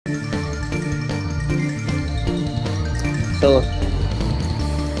So,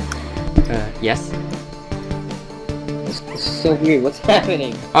 yes? it's so weird. What's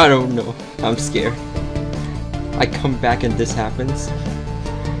happening? I don't know. I'm scared. I come back and this happens.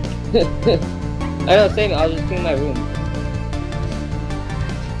 I know, same. I was just cleaning my room.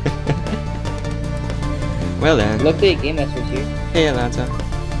 Well then. Look, the game master's here. Hey Atalanta.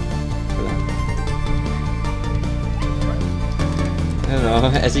 Hello.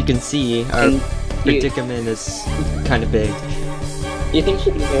 As you can see, our predicament is kind of big. You think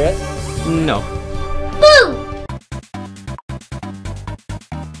she can hear us? No. Boo!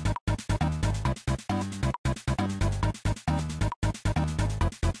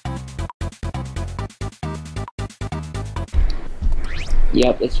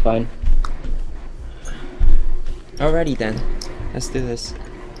 Yep, it's fine. Alrighty then. Let's do this.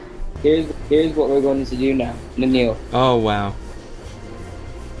 Here's what we're going to do now. Neil. Oh wow.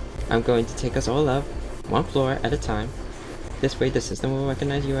 I'm going to take us all up, one floor at a time. This way the system will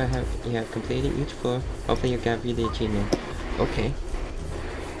recognize you have completed each floor. Hopefully you can read the achievement. Okay.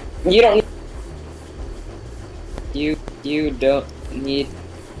 You don't need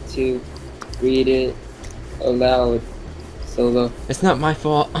to read it aloud, Solo. It's not my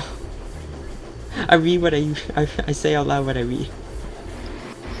fault. I read what I say out loud what I read.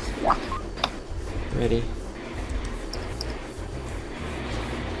 Ready?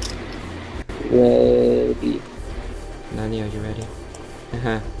 Ready. Nani, are you ready?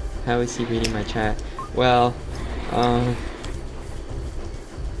 How is he reading my chat? Well, I'm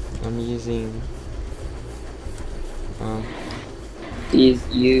using He's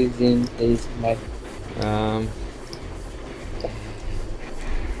using his mic. I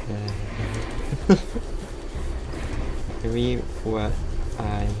read what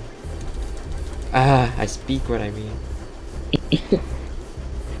I speak what I read.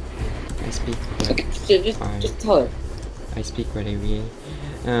 I speak what just tell her. I speak what I read.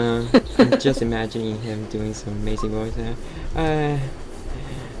 I'm just imagining him doing some amazing voice there.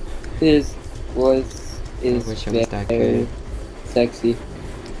 His voice is I wish I was that very good. sexy.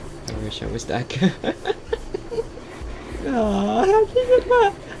 I wish I was that good. Oh,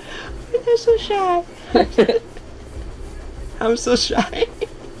 I'm so shy. I'm so shy.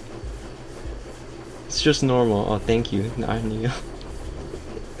 It's just normal. Oh, thank you, Narnia.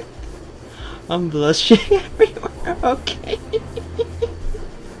 I'm blushing everywhere. Okay.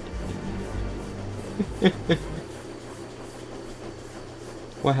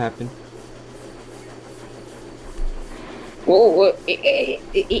 What happened? Whoa,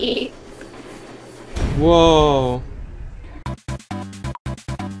 Whoa.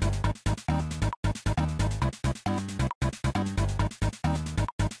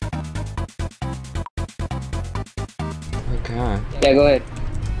 Oh god. Yeah, go ahead.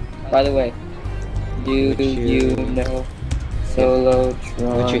 By the way, do you know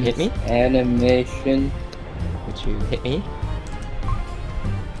Solotron Would you hit me? animation? Would you hit me?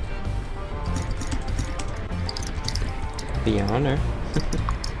 The honor.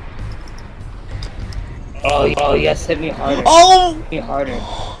 Oh yes, hit me harder. Oh! Hit me harder.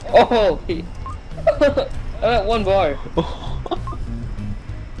 Oh! I'm at 1 bar.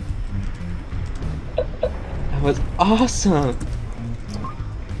 That was awesome!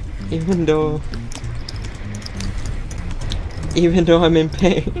 Even though I'm in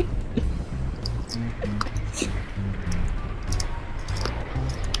pain.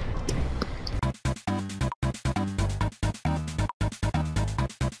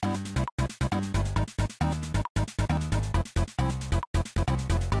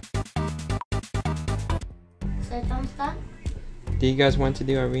 So thumbs up? Do you guys want to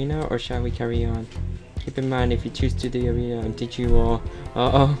do arena or shall we carry on? Keep in mind if you choose to do arena, I'll teach you all.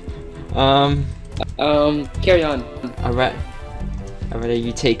 Carry on. Alright. Alright,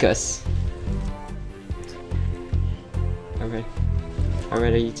 you take us. Alright.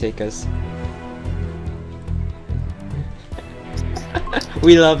 Alright, you take us.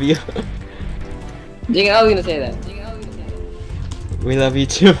 We love you. I was gonna say that. We love you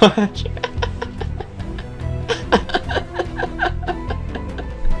too much.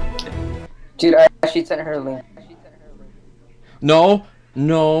 Dude, I actually sent her a link. No,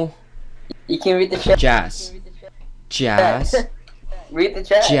 no. You can read the chat. Jazz. Jazz. Read the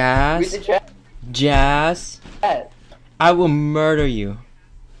chat. Jazz. Read the chat. Jazz. I will murder you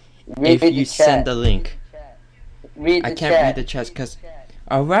if you send the link. Read the I can't chat. read the chat because.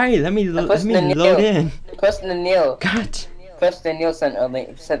 Alright, let me load in. Question Neil. God. Question Neil sent a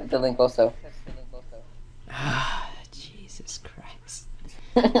link. Sent the link also. Ah, Jesus Christ.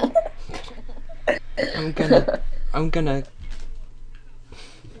 I'm gonna.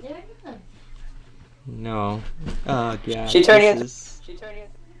 No. Oh god. She turned you this is...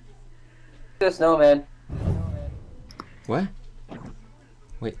 into a snowman. What?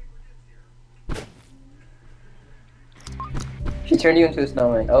 Wait. She turned you into a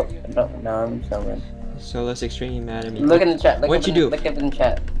snowman. Oh, no, I'm a snowman. Solo's extremely mad at me. Look in the chat. What'd you do? Look up in the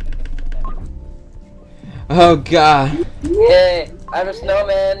chat. Oh god. Yay! I'm a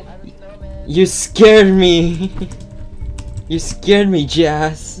snowman. You scared me. You scared me,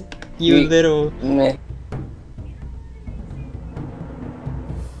 Jazz. You little... Meh.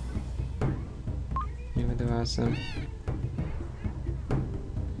 You were the awesome.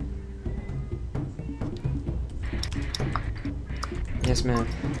 Yes, ma'am.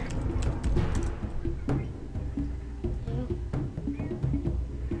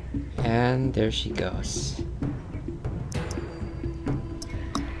 And there she goes.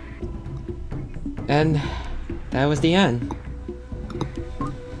 And that was the end.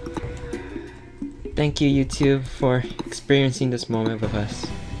 Thank you, YouTube, for experiencing this moment with us.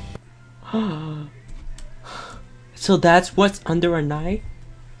 So that's what's under our knife?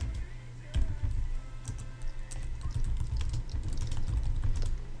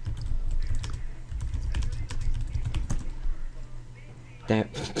 Damn.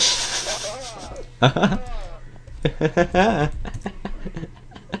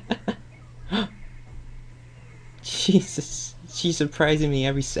 Jesus, she's surprising me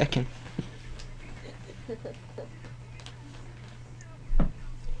every second.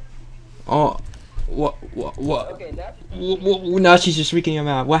 Oh, what? Okay, Now she's just freaking him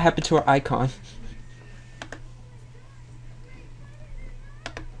out. What happened to her icon?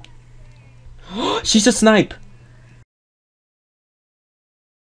 She's a snipe.